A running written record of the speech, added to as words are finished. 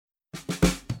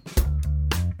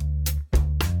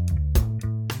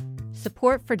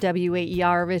Support for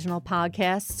WAER original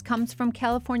podcasts comes from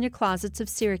California Closets of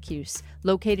Syracuse,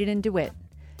 located in DeWitt.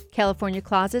 California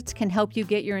Closets can help you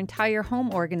get your entire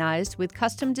home organized with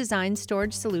custom designed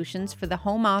storage solutions for the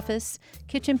home office,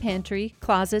 kitchen pantry,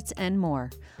 closets, and more.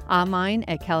 Online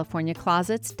at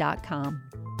californiaclosets.com.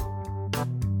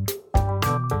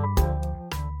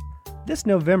 This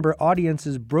November,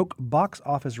 audiences broke box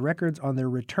office records on their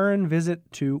return visit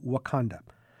to Wakanda.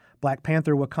 Black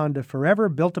Panther: Wakanda Forever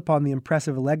built upon the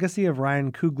impressive legacy of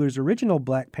Ryan Coogler's original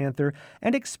Black Panther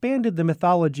and expanded the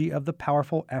mythology of the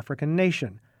powerful African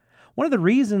nation. One of the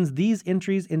reasons these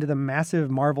entries into the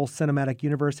massive Marvel Cinematic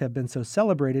Universe have been so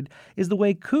celebrated is the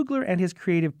way Coogler and his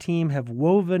creative team have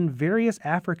woven various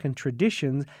African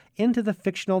traditions into the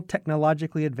fictional,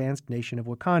 technologically advanced nation of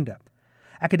Wakanda.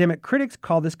 Academic critics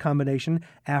call this combination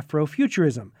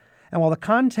Afrofuturism. And while the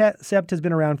concept has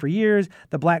been around for years,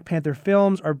 the Black Panther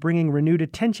films are bringing renewed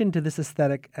attention to this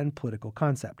aesthetic and political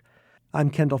concept. I'm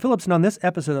Kendall Phillips, and on this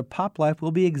episode of Pop Life,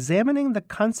 we'll be examining the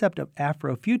concept of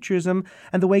Afrofuturism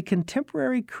and the way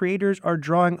contemporary creators are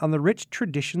drawing on the rich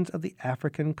traditions of the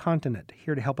African continent.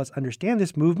 Here to help us understand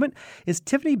this movement is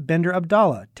Tiffany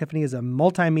Bender-Abdallah. Tiffany is a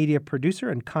multimedia producer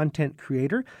and content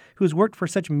creator who has worked for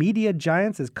such media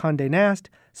giants as Condé Nast,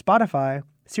 Spotify,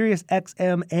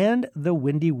 SiriusXM, and The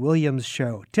Wendy Williams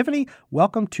Show. Tiffany,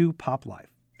 welcome to Pop Life.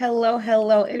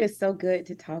 Hello. It is so good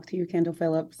to talk to you, Kendall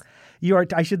Phillips. You are,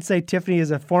 I should say, Tiffany is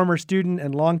a former student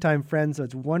and longtime friend, so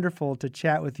it's wonderful to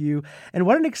chat with you. And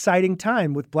what an exciting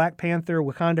time with Black Panther: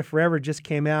 Wakanda Forever just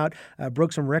came out,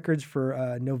 broke some records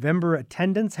for November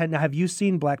attendance. Now, have you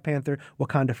seen Black Panther: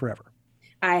 Wakanda Forever?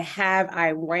 I have.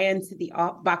 I ran to the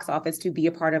box office to be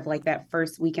a part of like that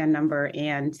first weekend number,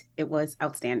 and it was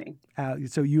outstanding.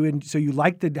 So you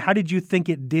liked it. How did you think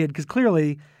it did? Because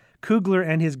clearly, Coogler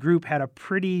and his group had a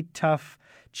pretty tough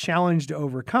challenge to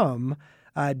overcome.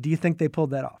 Do you think they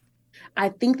pulled that off? I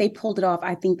think they pulled it off.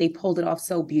 I think they pulled it off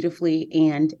so beautifully,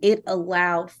 and it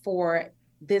allowed for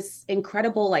this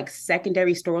incredible like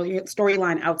secondary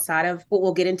storyline outside of what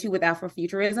we'll get into with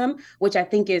Afrofuturism, which I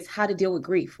think is how to deal with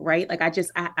grief, right? Like I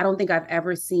don't think I've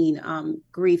ever seen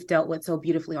grief dealt with so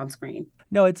beautifully on screen.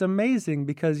 No, it's amazing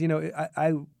because,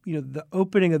 the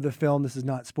opening of the film, this is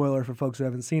not spoiler for folks who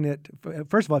haven't seen it.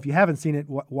 First of all, if you haven't seen it,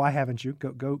 why haven't you?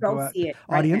 Go out, see it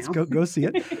audience, right now. go see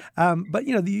it. But,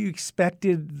 you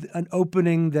expected an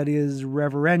opening that is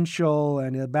reverential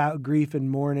and about grief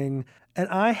and mourning. And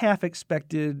I half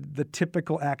expected the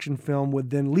typical action film would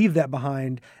then leave that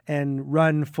behind and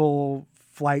run full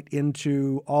flight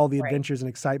into all the adventures and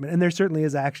excitement. And there certainly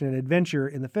is action and adventure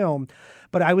in the film.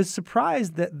 But I was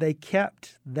surprised that they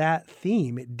kept that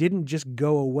theme. It didn't just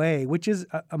go away, which is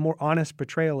a more honest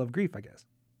portrayal of grief, I guess.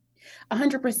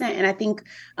 100%. And I think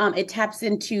it taps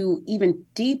into even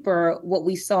deeper what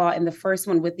we saw in the first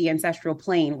one with the ancestral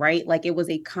plane, right? Like it was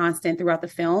a constant throughout the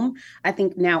film. I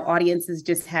think now audiences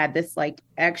just had this like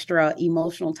extra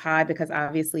emotional tie because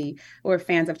obviously we're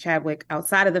fans of Chadwick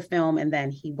outside of the film. And then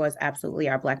he was absolutely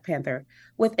our Black Panther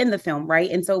within the film,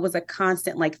 right? And so it was a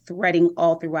constant like threading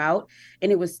all throughout.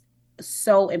 And it was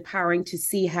so empowering to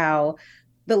see how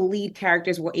the lead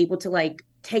characters were able to like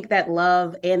take that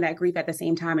love and that grief at the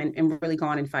same time and really go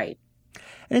on and fight.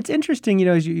 And it's interesting,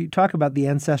 as you talk about the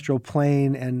ancestral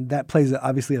plane, and that plays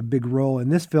obviously a big role in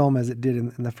this film as it did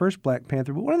in the first Black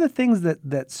Panther. But one of the things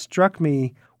that struck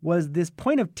me was this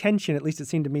point of tension, at least it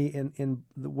seemed to me in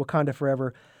the Wakanda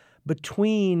Forever,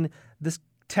 between this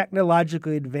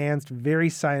technologically advanced, very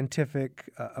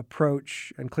scientific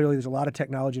approach, and clearly there's a lot of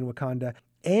technology in Wakanda,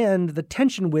 and the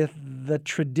tension with the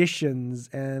traditions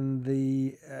and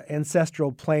the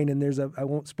ancestral plane. And I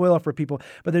won't spoil it for people,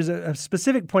 but there's a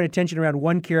specific point of tension around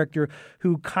one character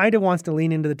who kind of wants to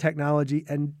lean into the technology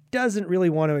and doesn't really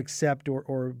want to accept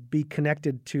or be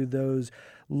connected to those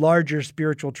larger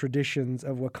spiritual traditions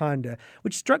of Wakanda,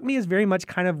 which struck me as very much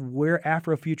kind of where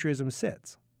Afrofuturism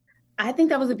sits. I think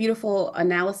that was a beautiful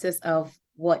analysis of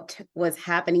what was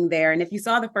happening there. And if you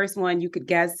saw the first one, you could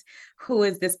guess who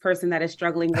is this person that is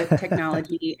struggling with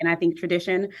technology and I think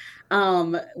tradition.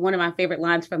 One of my favorite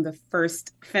lines from the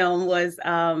first film was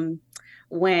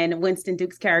when Winston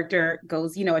Duke's character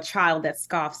goes, a child that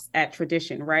scoffs at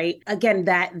tradition, right? Again,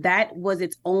 that was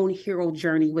its own hero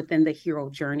journey within the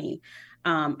hero journey.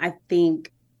 I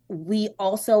think we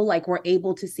also were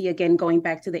able to see, again, going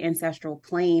back to the ancestral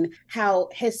plane, how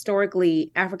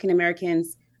historically African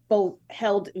Americans both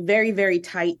held very, very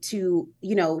tight to,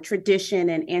 tradition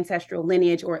and ancestral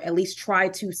lineage, or at least try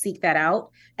to seek that out.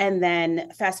 And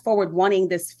then fast forward wanting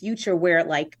this future where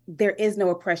there is no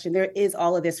oppression, there is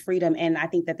all of this freedom. And I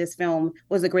think that this film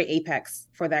was a great apex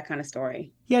for that kind of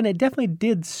story. Yeah, and it definitely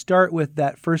did start with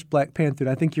that first Black Panther.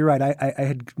 And I think you're right. I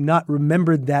had not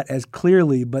remembered that as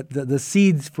clearly, but the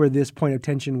seeds for this point of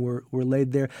tension were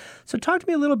laid there. So talk to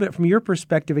me a little bit from your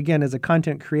perspective, again, as a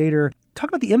content creator. Talk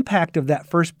about the impact of that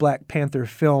first Black Panther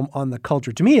film on the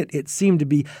culture. To me, it seemed to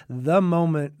be the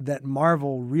moment that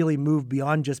Marvel really moved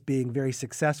beyond just being very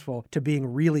successful to being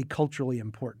really culturally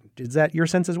important. Is that your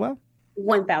sense as well?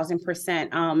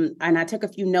 1000%. And I took a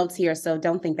few notes here, so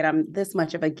don't think that I'm this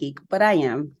much of a geek, but I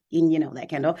am. And you know that,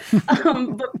 Kendall.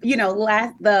 But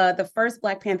the first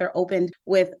Black Panther opened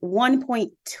with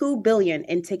 1.2 billion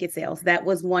in ticket sales. That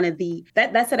was one of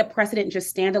that set a precedent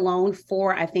just standalone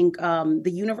for, I think,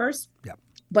 the universe. Yeah.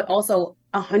 But also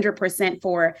 100%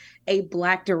 for a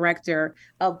Black director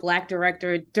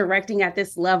directing at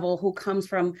this level, who comes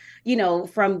from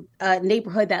a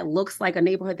neighborhood that looks like a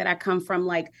neighborhood that I come from.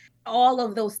 Like, all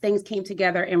of those things came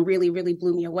together and really, really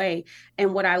blew me away.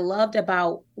 And what I loved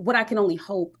about what I can only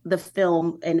hope the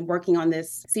film and working on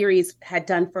this series had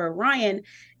done for Ryan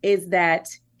is that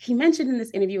he mentioned in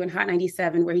this interview in Hot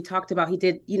 97, where he talked about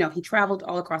he traveled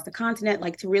all across the continent,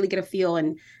 like, to really get a feel,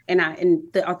 and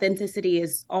the authenticity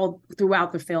is all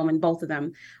throughout the film in both of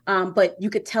them. But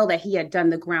you could tell that he had done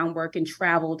the groundwork and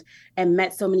traveled and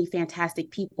met so many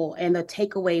fantastic people. And the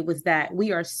takeaway was that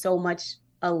we are so much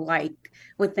alike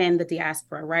within the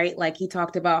diaspora, right? Like, he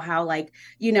talked about how, like,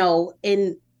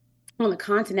 on the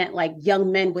continent, like,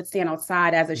 young men would stand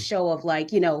outside as a show of, like,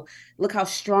 look how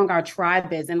strong our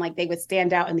tribe is. And, like, they would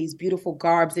stand out in these beautiful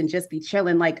garbs and just be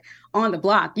chilling, like, on the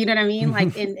block. You know what I mean?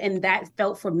 Like, and that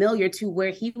felt familiar to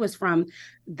where he was from.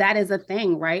 That is a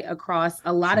thing, right? Across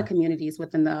a lot of communities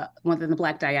within the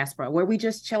Black diaspora, where we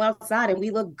just chill outside and we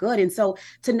look good. And so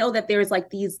to know that there's, like,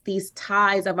 these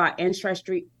ties of our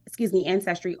ancestry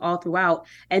all throughout,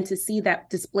 and to see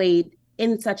that displayed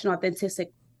in such an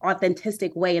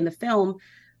authentic way in the film,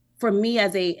 for me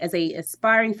as a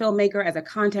aspiring filmmaker, as a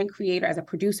content creator, as a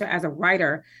producer, as a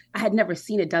writer, I had never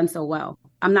seen it done so well.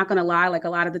 I'm not going to lie. Like, a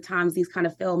lot of the times these kind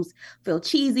of films feel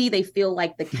cheesy. They feel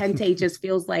like the kente just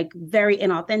feels like very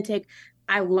inauthentic.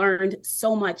 I learned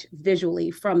so much visually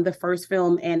from the first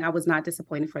film, and I was not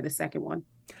disappointed for the second one.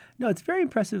 No, it's very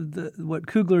impressive what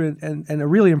Coogler and a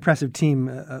really impressive team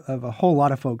of a whole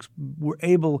lot of folks were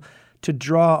able to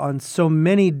draw on so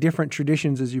many different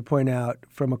traditions, as you point out,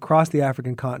 from across the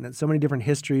African continent, so many different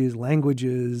histories,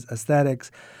 languages,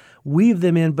 aesthetics, weave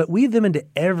them into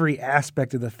every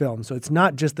aspect of the film. So it's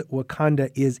not just that Wakanda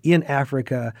is in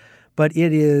Africa, but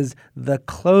it is the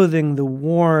clothing, the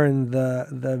worn,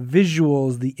 the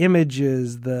visuals, the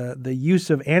images, the use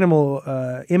of animal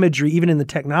imagery, even in the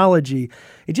technology.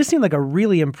 It just seemed like a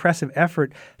really impressive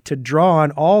effort to draw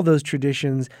on all those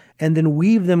traditions and then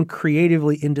weave them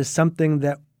creatively into something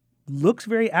that looks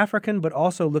very African, but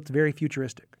also looked very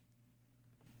futuristic.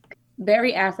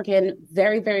 Very African,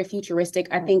 very, very futuristic.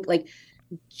 I think, like,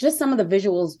 just some of the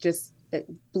visuals just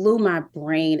blew my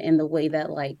brain in the way that,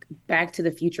 like, Back to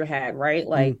the Future had, right?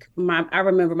 Like, I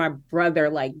remember my brother,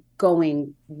 like,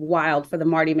 going wild for the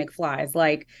Marty McFlys,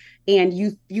 like, and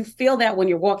you feel that when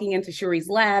you're walking into Shuri's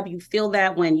lab. You feel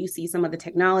that when you see some of the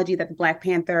technology that the Black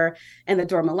Panther and the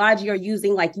Dora Milaje are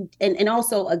using, like, and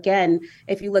also, again,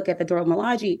 if you look at the Dora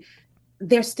Milaje,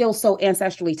 they're still so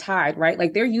ancestrally tied, right?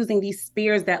 Like, they're using these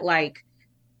spears that, like,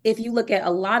 if you look at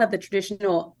a lot of the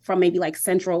traditional from maybe like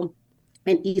Central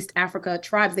and East Africa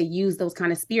tribes, they use those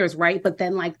kind of spears, right? But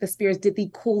then, like, the spears did the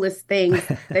coolest things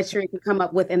that Shuri could come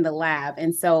up with in the lab.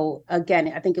 And so,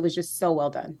 again, I think it was just so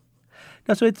well done.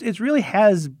 No, so it's really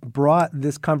has brought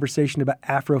this conversation about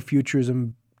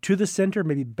Afrofuturism to the center,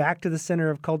 maybe back to the center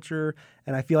of culture.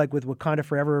 And I feel like with Wakanda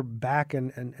Forever back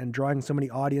and drawing so many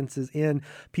audiences in,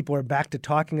 people are back to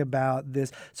talking about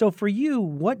this. So for you,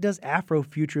 what does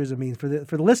Afrofuturism mean? For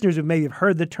the listeners who maybe have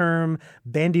heard the term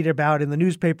bandied about in the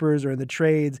newspapers or in the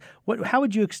trades, how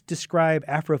would you describe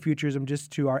Afrofuturism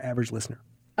just to our average listener?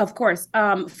 Of course.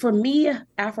 For me,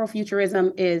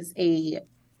 Afrofuturism is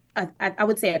I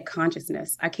would say a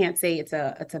consciousness. I can't say it's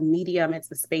a medium,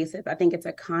 it's a space. I think it's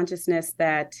a consciousness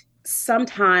that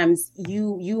sometimes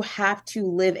you have to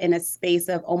live in a space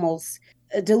of almost,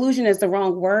 delusion is the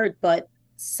wrong word, but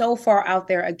so far out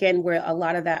there, again, where a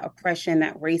lot of that oppression,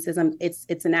 that racism,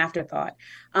 it's an afterthought.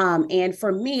 And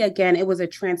for me, again, it was a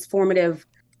transformative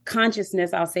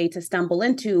consciousness, I'll say, to stumble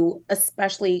into,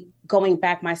 especially going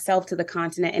back myself to the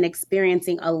continent and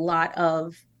experiencing a lot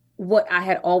of what I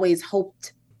had always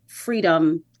hoped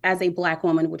freedom as a Black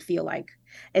woman would feel like.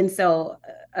 And so,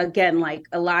 again, like,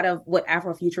 a lot of what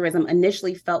Afrofuturism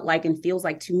initially felt like and feels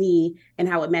like to me, and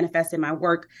how it manifests in my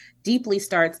work, deeply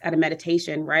starts at a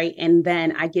meditation, right? And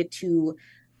then I get to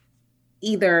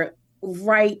either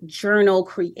write, journal,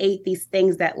 create these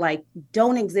things that like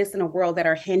don't exist in a world that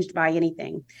are hinged by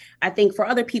anything. I think for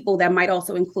other people that might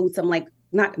also include some like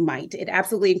not might, it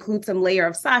absolutely includes some layer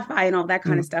of sci-fi and all that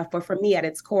kind of stuff. But for me, at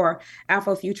its core,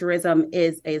 Afrofuturism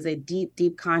is a deep,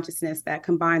 deep consciousness that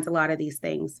combines a lot of these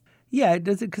things. Yeah, it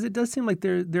does, because it does seem like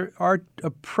there are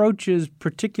approaches,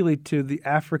 particularly to the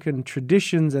African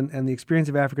traditions and the experience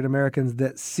of African Americans,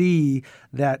 that see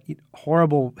that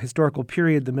horrible historical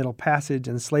period, the Middle Passage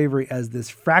and slavery, as this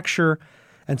fracture.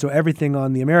 And so everything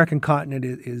on the American continent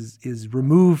is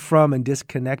removed from and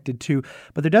disconnected to.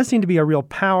 But there does seem to be a real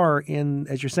power in,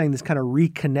 as you're saying, this kind of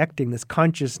reconnecting, this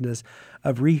consciousness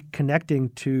of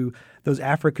reconnecting to those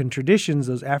African traditions,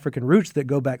 those African roots that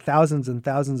go back thousands and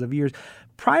thousands of years.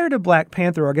 Prior to Black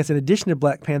Panther, or I guess in addition to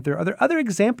Black Panther, are there other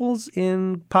examples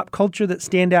in pop culture that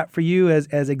stand out for you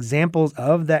as examples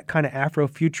of that kind of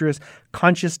Afrofuturist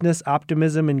consciousness,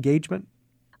 optimism, engagement?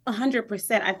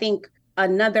 100%. I think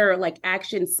another like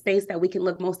action space that we can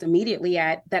look most immediately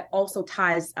at that also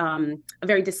ties a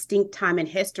very distinct time in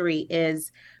history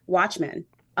is Watchmen.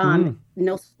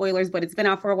 No spoilers, but it's been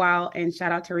out for a while, and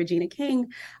shout out to Regina King.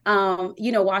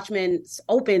 Watchmen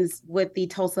opens with the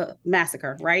Tulsa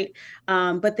massacre, right?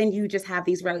 But then you just have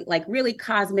these really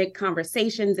cosmic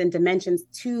conversations and dimensions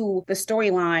to the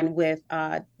storyline with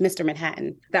Mr.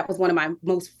 Manhattan. That was one of my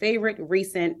most favorite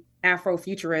recent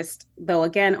Afrofuturist, though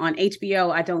again on HBO,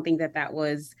 I don't think that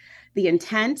was the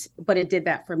intent, but it did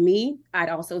that for me. I'd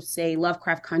also say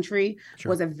Lovecraft Country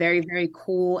was a very, very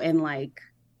cool and like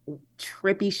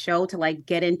trippy show to like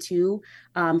get into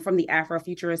from the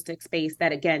Afrofuturistic space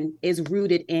that again is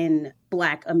rooted in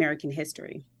Black American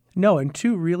history. No, and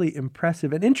two really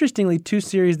impressive. And interestingly, two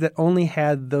series that only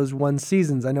had those one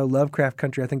seasons. I know Lovecraft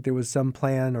Country, I think there was some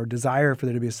plan or desire for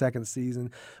there to be a second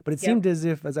season. But it seemed as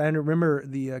if, as I remember,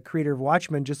 the creator of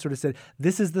Watchmen just sort of said,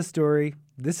 this is the story,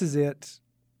 this is it,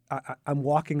 I'm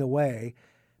walking away.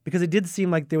 Because it did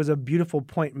seem like there was a beautiful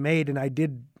point made, and I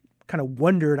did kind of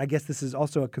wonder, and I guess this is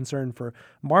also a concern for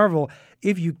Marvel,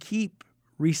 if you keep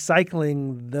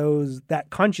recycling that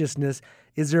consciousness,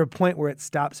 is there a point where it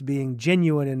stops being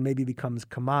genuine and maybe becomes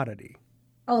commodity?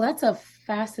 Oh, that's a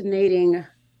fascinating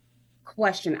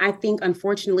question. I think,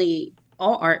 unfortunately,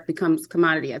 all art becomes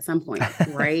commodity at some point,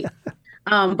 right?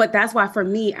 But that's why, for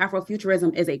me,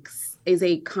 Afrofuturism is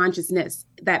a consciousness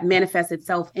that manifests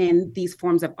itself in these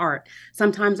forms of art.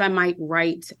 Sometimes I might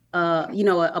write,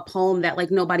 a poem that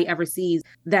like nobody ever sees,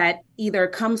 that either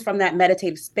comes from that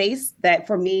meditative space that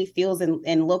for me feels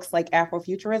and looks like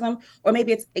Afrofuturism, or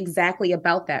maybe it's exactly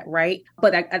about that, right?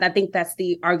 But I think that's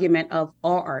the argument of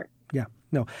all art. Yeah.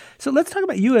 No. So let's talk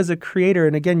about you as a creator.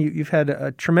 And again, you've had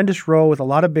a tremendous role with a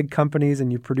lot of big companies, and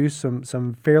you've produced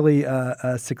some fairly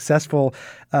successful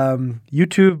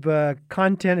YouTube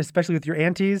content, especially with your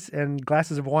aunties and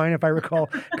glasses of wine, if I recall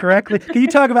correctly. Can you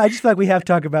talk about, I just feel like we have to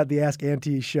talk about the Ask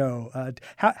Auntie show.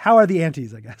 How are the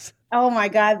aunties, I guess? Oh my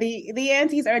God, the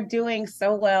aunties are doing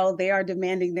so well. They are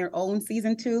demanding their own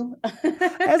season 2.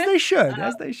 As they should.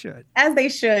 But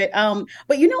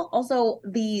also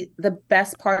the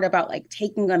best part about like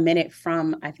taking a minute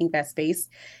from, I think, that space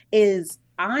is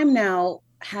I'm now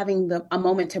having a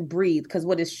moment to breathe, because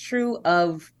what is true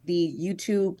of the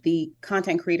YouTube, the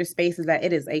content creator space, is that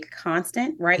it is a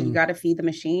constant, right? You got to feed the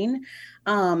machine.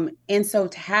 And so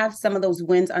to have some of those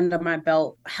wins under my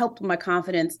belt helped my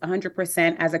confidence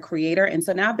 100% as a creator. And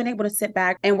so now I've been able to sit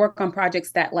back and work on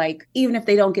projects that, like, even if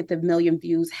they don't get the million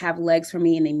views, have legs for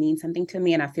me and they mean something to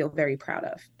me, and I feel very proud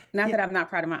of. Not that I'm not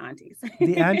proud of my aunties.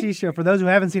 The Auntie Show, for those who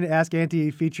haven't seen it, Ask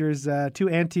Auntie features two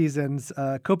aunties and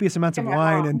copious amounts of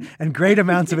wine and great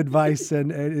amounts of advice,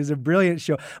 and it is a brilliant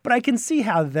show. But I can see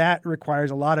how that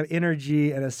requires a lot of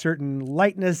energy and a certain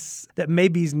lightness that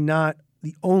maybe is not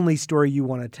the only story you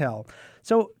want to tell.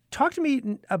 So talk to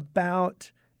me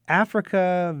about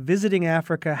Africa, visiting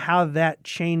Africa, how that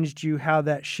changed you, how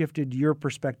that shifted your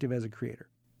perspective as a creator.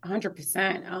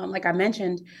 100%. Like I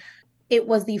mentioned, it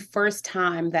was the first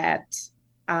time that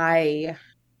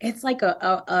it's like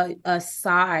a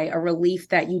sigh, a relief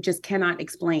that you just cannot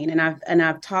explain. And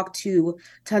I've talked to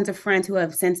tons of friends who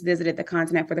have since visited the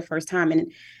continent for the first time, and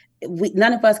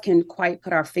none of us can quite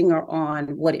put our finger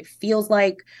on what it feels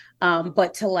like,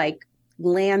 but to like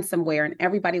land somewhere and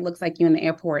everybody looks like you in the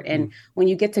airport. And when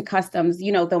you get to customs,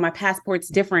 though my passport's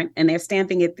different and they're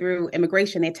stamping it through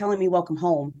immigration, they're telling me welcome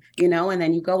home, and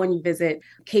then you go and you visit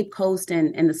Cape Coast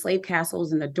and the slave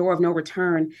castles and the door of no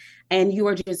return. And you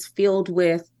are just filled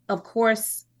with, of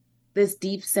course, this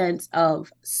deep sense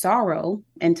of sorrow,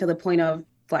 and to the point of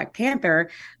Black Panther,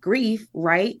 grief,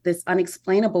 right? This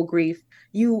unexplainable grief.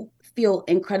 You feel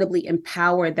incredibly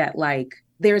empowered that like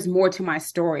there's more to my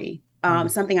story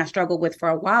Something I struggled with for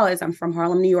a while is I'm from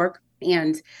Harlem, New York.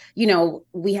 And, you know,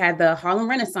 we had the Harlem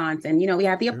Renaissance and, you know, we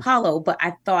had the Apollo, but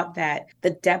I thought that the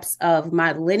depths of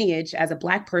my lineage as a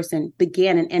Black person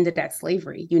began and ended at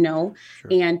slavery, you know,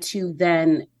 and to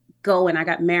then go and I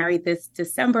got married this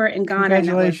December in Ghana.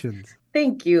 Congratulations.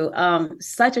 Thank you.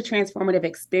 Such a transformative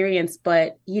experience,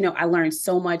 but, you know, I learned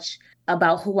so much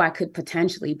about who I could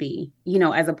potentially be, you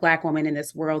know, as a Black woman in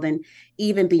this world. And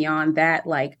even beyond that,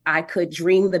 like I could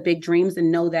dream the big dreams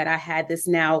and know that I had this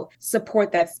now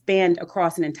support that spanned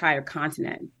across an entire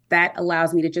continent. That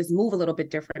allows me to just move a little bit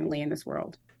differently in this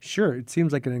world. Sure. It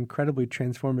seems like an incredibly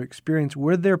transformative experience.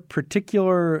 Were there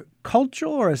particular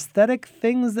cultural or aesthetic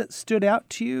things that stood out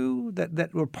to you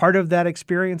that were part of that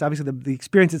experience? Obviously, the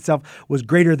experience itself was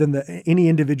greater than any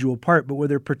individual part, but were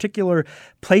there particular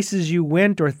places you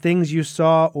went or things you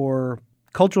saw or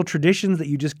cultural traditions that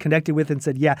you just connected with and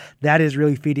said, yeah, that is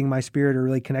really feeding my spirit or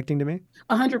really connecting to me?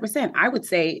 100%. I would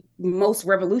say most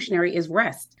revolutionary is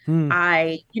rest.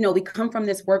 We come from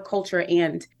this work culture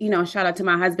and, you know, shout out to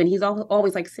my husband. He's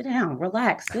always like, sit down,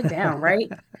 relax, sit down, right?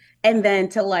 And then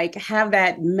to like have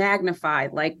that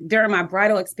magnified, like during my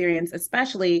bridal experience,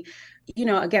 especially, you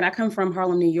know, again, I come from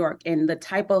Harlem, New York, and the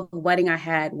type of wedding I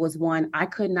had was one I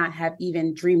could not have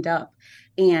even dreamed up.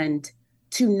 And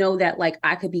to know that like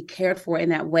I could be cared for in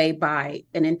that way by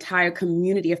an entire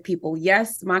community of people.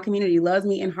 Yes, my community loves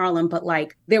me in Harlem, but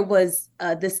like there was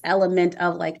this element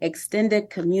of like extended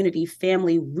community,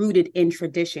 family rooted in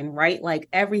tradition, right? Like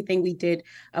everything we did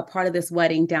a part of this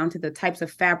wedding down to the types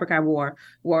of fabric I wore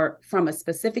were from a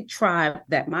specific tribe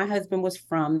that my husband was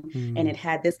from. And it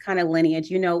had this kind of lineage,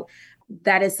 you know.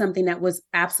 That is something that was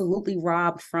absolutely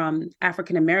robbed from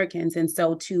African Americans. And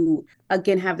so to,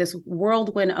 again, have this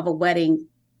whirlwind of a wedding,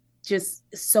 just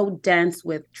so dense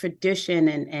with tradition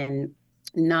and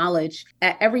knowledge.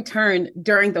 At every turn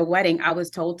during the wedding, I was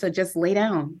told to just lay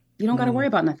down. You don't got to worry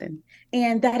about nothing.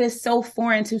 And that is so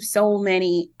foreign to so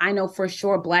many, I know for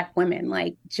sure, Black women,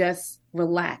 like just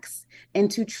relax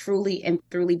and to truly and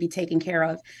thoroughly be taken care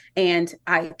of. And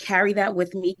I carry that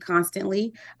with me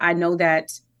constantly. I know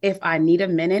that if I need a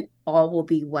minute, all will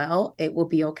be well. It will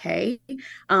be okay.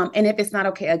 And if it's not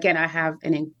okay, again, I have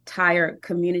an entire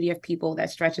community of people that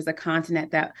stretches a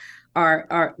continent that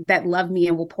are that love me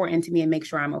and will pour into me and make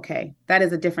sure I'm okay. That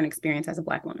is a different experience as a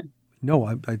Black woman. No,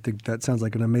 I think that sounds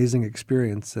like an amazing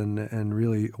experience and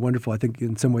really wonderful. I think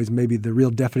in some ways maybe the real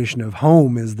definition of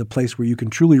home is the place where you can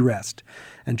truly rest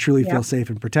and truly feel safe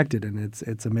and protected. And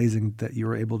it's amazing that you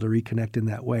were able to reconnect in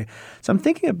that way. So I'm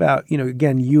thinking about, you know,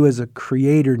 again, you as a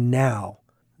creator now,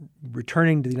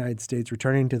 returning to the United States,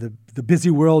 returning to the busy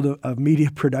world of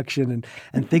media production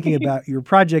and thinking about your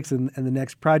projects and the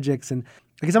next projects. And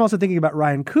I guess I'm also thinking about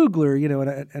Ryan Coogler, you know,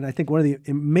 and I think one of the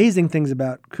amazing things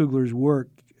about Coogler's work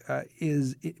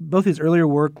is both his earlier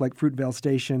work like Fruitvale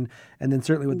Station and then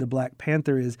certainly with the Black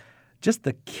Panther is just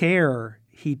the care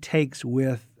he takes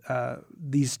with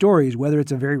these stories, whether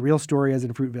it's a very real story as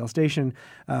in Fruitvale Station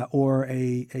or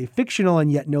a fictional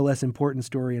and yet no less important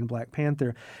story in Black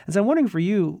Panther. And so I'm wondering for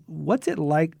you, what's it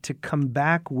like to come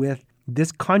back with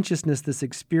this consciousness, this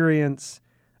experience,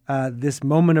 this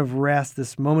moment of rest,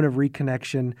 this moment of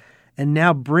reconnection, and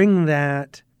now bring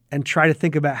that and try to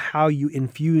think about how you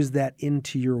infuse that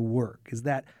into your work? Is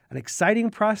that an exciting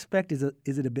prospect? Is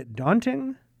it a bit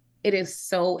daunting? It is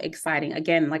so exciting.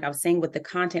 Again, like I was saying with the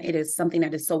content, it is something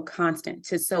that is so constant.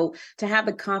 To have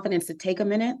the confidence to take a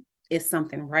minute is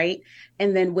something, right?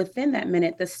 And then within that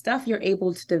minute, the stuff you're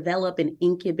able to develop and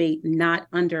incubate, not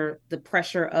under the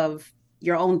pressure of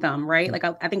your own thumb, right? Like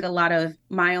I think a lot of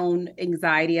my own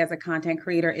anxiety as a content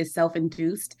creator is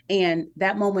self-induced, and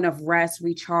that moment of rest,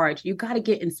 recharge, you got to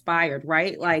get inspired,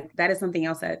 right? Like that is something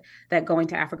else that going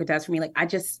to Africa does for me. Like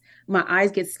my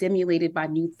eyes get stimulated by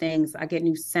new things. I get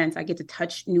new scents. I get to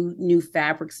touch new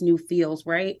fabrics, new feels,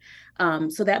 right?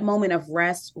 So that moment of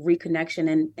rest,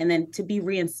 reconnection, and then to be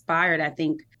re-inspired, I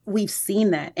think we've seen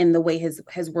that in the way his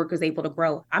work is able to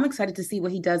grow. I'm excited to see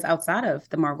what he does outside of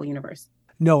the Marvel universe.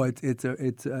 No, it's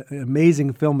an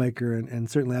amazing filmmaker, and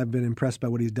certainly I've been impressed by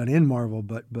what he's done in Marvel,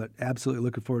 but absolutely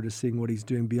looking forward to seeing what he's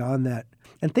doing beyond that.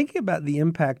 And thinking about the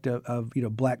impact of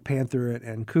Black Panther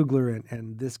and Coogler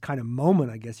and this kind of moment,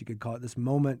 I guess you could call it, this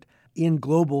moment in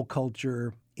global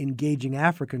culture engaging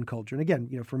African culture. And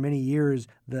again, for many years,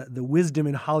 the wisdom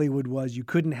in Hollywood was you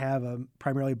couldn't have a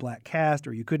primarily Black cast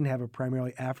or you couldn't have a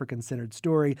primarily African-centered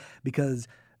story because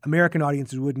American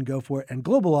audiences wouldn't go for it and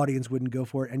global audience wouldn't go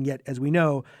for it. And yet, as we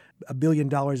know, $1 billion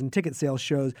in ticket sales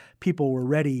shows people were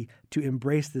ready to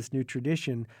embrace this new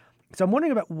tradition. So I'm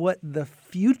wondering about what the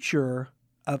future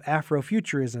of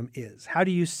Afrofuturism is? How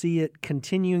do you see it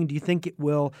continuing? Do you think it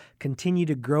will continue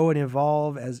to grow and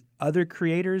evolve as other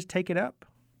creators take it up?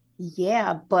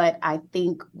 Yeah, but I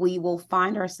think we will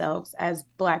find ourselves as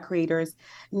Black creators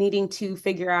needing to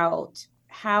figure out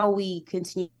how we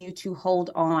continue to hold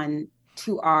on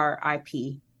to our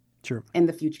IP Sure. in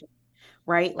the future,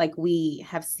 right? Like we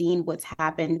have seen what's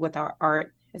happened with our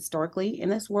art historically in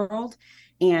this world.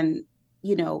 And,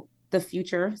 the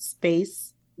future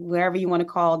space, wherever you want to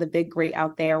call the big great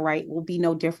out there, right, will be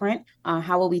no different.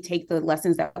 How will we take the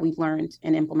lessons that we've learned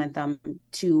and implement them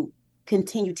to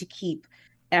continue to keep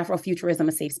Afrofuturism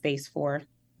a safe space for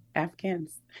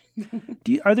Africans?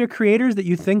 Are there creators that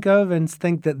you think of and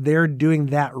think that they're doing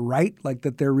that right? Like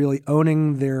that they're really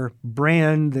owning their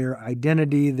brand, their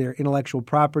identity, their intellectual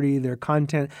property, their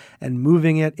content, and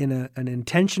moving it in an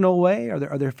intentional way? Are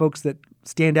there folks that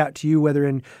stand out to you, whether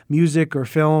in music or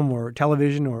film or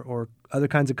television or other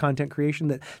kinds of content creation,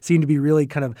 that seem to be really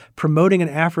kind of promoting an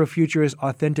Afrofuturist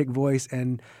authentic voice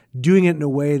and doing it in a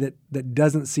way that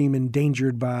doesn't seem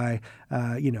endangered by,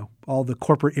 all the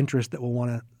corporate interest that will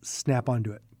want to snap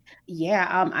onto it?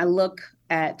 Yeah, I look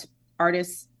at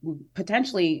artists,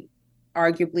 potentially,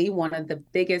 arguably, one of the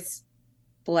biggest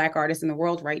Black artists in the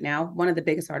world right now, one of the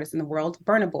biggest artists in the world,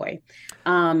 Burna Boy.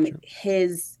 Sure.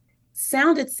 His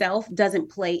sound itself doesn't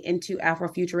play into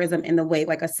Afrofuturism in the way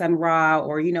like a Sun Ra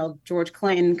or, George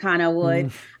Clinton kind of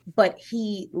would, but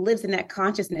he lives in that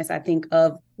consciousness, I think,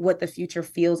 of what the future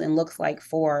feels and looks like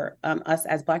for us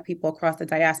as Black people across the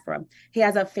diaspora. He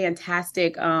has a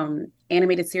fantastic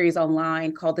animated series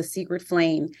online called The Secret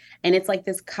Flame. And it's like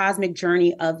this cosmic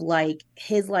journey of like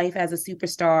his life as a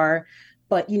superstar,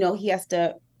 but, he has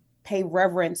to pay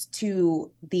reverence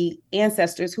to the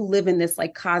ancestors who live in this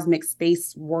like cosmic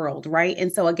space world, right?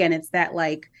 And so again, it's that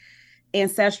like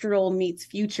ancestral meets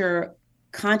future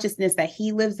consciousness that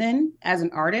he lives in as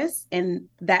an artist, and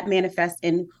that manifests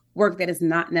in work that is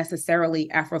not necessarily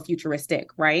Afrofuturistic,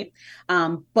 right?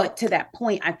 But to that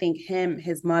point, I think him,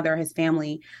 his mother, his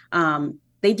family,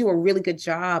 they do a really good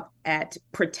job at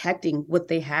protecting what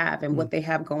they have and what they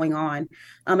have going on.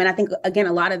 And I think, again,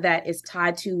 a lot of that is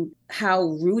tied to how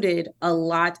rooted a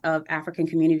lot of African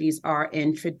communities are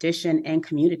in tradition and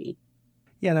community.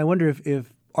 Yeah, and I wonder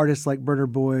if artists like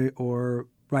Burna Boy or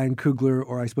Ryan Coogler,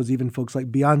 or I suppose even folks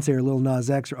like Beyonce or Lil Nas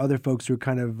X or other folks who are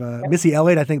kind of Missy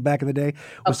Elliott, I think back in the day,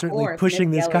 was certainly pushing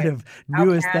Missy this Elliott, kind of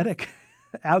new aesthetic.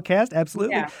 Outkast,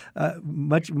 absolutely. Yeah.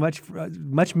 Much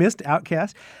missed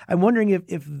Outkast. I'm wondering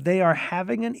if they are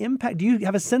having an impact. Do you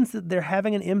have a sense that they're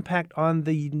having an impact on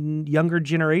the younger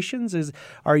generations?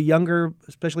 Are younger,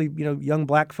 especially young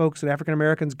Black folks and African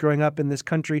Americans growing up in this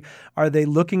country, are they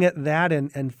looking at that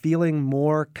and feeling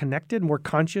more connected, more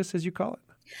conscious, as you call it?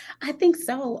 I think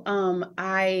so.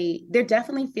 There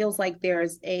definitely feels like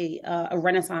there's a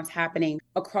renaissance happening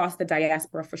across the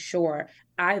diaspora for sure.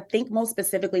 I think most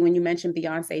specifically when you mentioned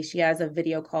Beyonce, she has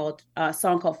a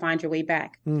song called Find Your Way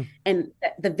Back. And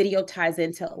the video ties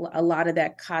into a lot of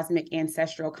that cosmic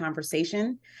ancestral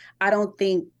conversation. I don't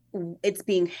think it's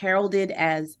being heralded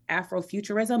as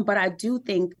Afrofuturism, but I do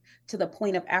think to the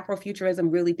point of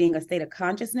Afrofuturism really being a state of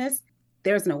consciousness,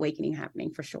 there's an awakening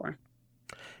happening for sure.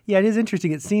 Yeah, it is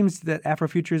interesting. It seems that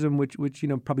Afrofuturism, which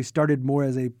probably started more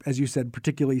as you said,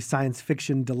 particularly science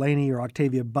fiction, Delaney or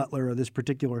Octavia Butler, or this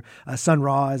particular Sun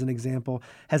Ra as an example,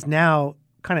 has now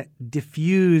kind of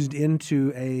diffused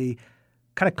into a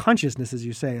kind of consciousness, as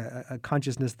you say, a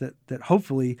consciousness that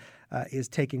hopefully is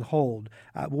taking hold.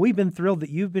 Well, we've been thrilled that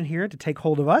you've been here to take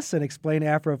hold of us and explain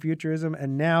Afrofuturism,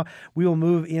 and now we will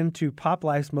move into pop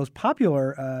life's most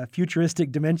popular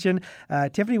futuristic dimension.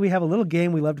 Tiffany, we have a little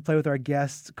game we love to play with our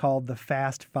guests called the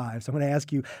Fast Five. So I'm going to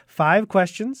ask you 5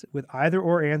 questions with either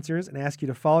or answers and ask you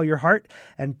to follow your heart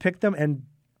and pick them, and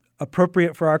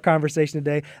appropriate for our conversation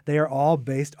today, they are all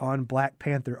based on Black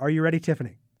Panther. Are you ready,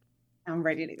 Tiffany? I'm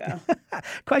ready to go.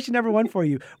 Question number 1 for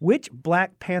you. Which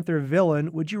Black Panther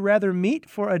villain would you rather meet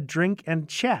for a drink and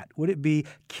chat? Would it be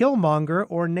Killmonger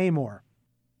or Namor?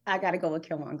 I got to go with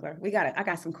Killmonger. I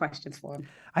got some questions for him.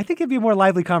 I think it'd be a more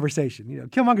lively conversation.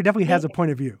 Killmonger definitely has a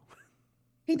point of view.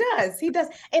 He does.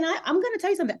 And I'm going to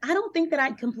tell you something. I don't think that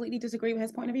I completely disagree with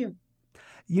his point of view.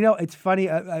 It's funny.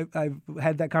 I've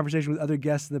had that conversation with other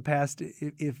guests in the past.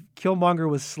 If Killmonger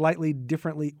was slightly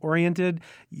differently oriented,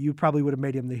 you probably would have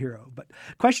made him the hero. But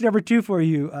question number 2 for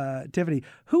you, Tiffany.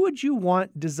 Who would you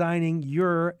want designing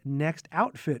your next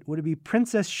outfit? Would it be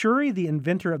Princess Shuri, the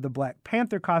inventor of the Black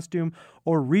Panther costume,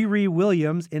 or Riri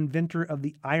Williams, inventor of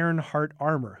the Iron Heart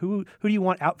armor? Who do you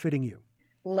want outfitting you?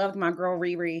 Loved my girl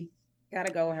Riri.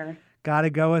 Gotta go with her. Got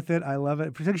to go with it. I love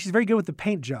it. She's very good with the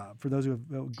paint job. For those who have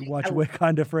watched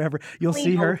Wakanda Forever, you'll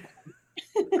see her.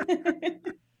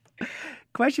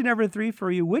 Question number 3 for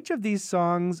you. Which of these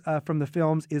songs from the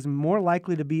films is more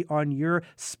likely to be on your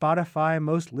Spotify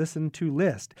most listened to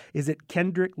list? Is it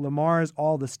Kendrick Lamar's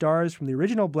All the Stars from the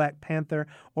original Black Panther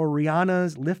or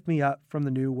Rihanna's Lift Me Up from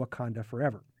the new Wakanda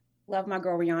Forever? Love my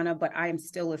girl Rihanna, but I am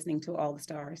still listening to All the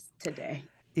Stars today.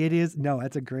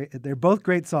 They're both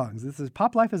great songs.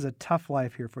 Pop Life is a tough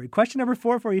life here for you. Question number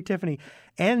 4 for you, Tiffany.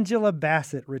 Angela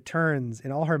Bassett returns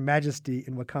in all her majesty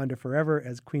in Wakanda Forever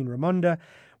as Queen Ramonda.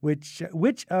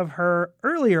 Which of her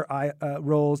earlier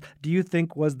roles do you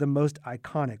think was the most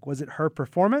iconic? Was it her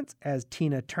performance as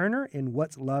Tina Turner in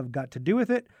What's Love Got to Do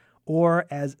With It, or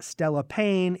as Stella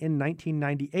Payne in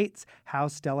 1998's How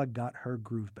Stella Got Her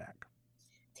Groove Back?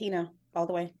 Tina, all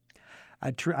the way.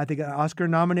 I think an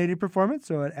Oscar-nominated performance,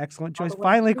 so an excellent choice.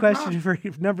 Finally, question for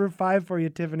number 5 for you,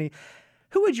 Tiffany.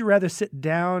 Who would you rather sit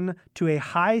down to a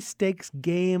high-stakes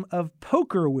game of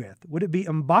poker with? Would it be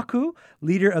M'Baku,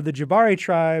 leader of the Jabari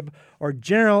tribe, or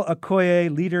General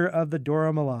Okoye, leader of the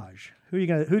Dora Milaje? Who are you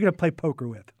gonna play poker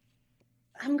with?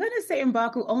 I'm gonna say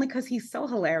M'Baku only because he's so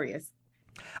hilarious.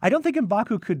 I don't think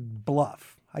M'Baku could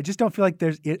bluff. I just don't feel like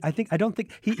he's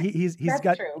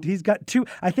got two.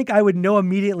 I think I would know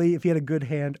immediately if he had a good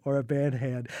hand or a bad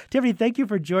hand. Tiffany, thank you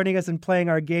for joining us and playing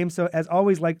our game. So as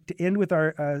always, like to end with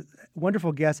our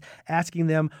wonderful guests, asking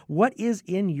them, what is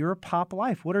in your pop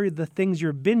life? What are the things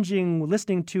you're binging,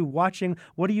 listening to, watching?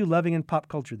 What are you loving in pop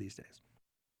culture these days?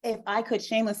 If I could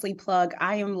shamelessly plug,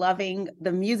 I am loving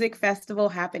the music festival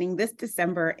happening this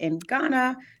December in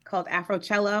Ghana called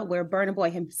Afrochella, where Burna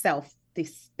Boy himself, the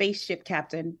spaceship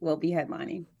captain, will be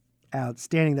headlining.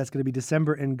 Outstanding. That's going to be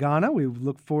December in Ghana. We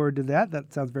look forward to that.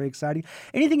 That sounds very exciting.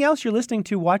 Anything else you're listening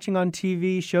to, watching on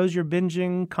TV, shows you're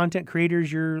binging, content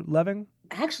creators you're loving?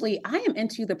 Actually, I am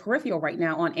into The Peripheral right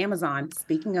now on Amazon.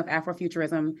 Speaking of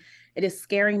Afrofuturism, it is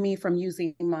scaring me from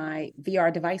using my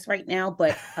VR device right now,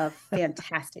 but a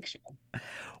fantastic show.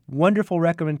 Wonderful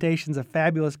recommendations, a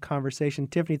fabulous conversation.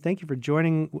 Tiffany, thank you for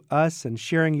joining us and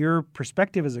sharing your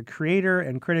perspective as a creator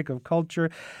and critic of culture.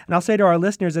 And I'll say to our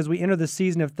listeners, as we enter the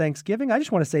season of Thanksgiving, I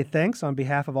just want to say thanks on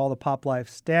behalf of all the Pop Life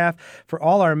staff for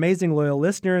all our amazing loyal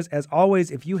listeners. As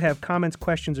always, if you have comments,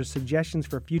 questions, or suggestions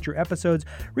for future episodes,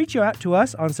 reach out to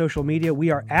us on social media.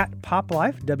 We are at Pop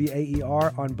Life,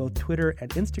 WAER, on both Twitter and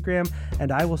Instagram,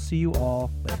 and I will see you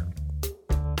all later.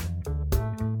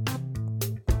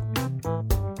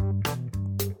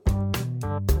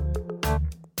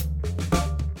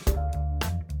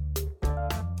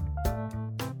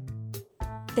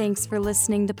 Thanks for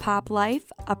listening to Pop Life,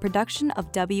 a production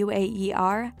of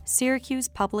WAER, Syracuse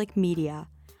Public Media.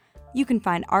 You can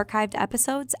find archived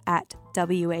episodes at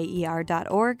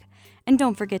waer.org, and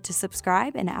don't forget to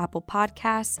subscribe in Apple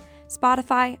Podcasts,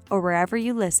 Spotify, or wherever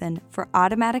you listen for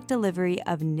automatic delivery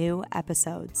of new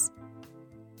episodes.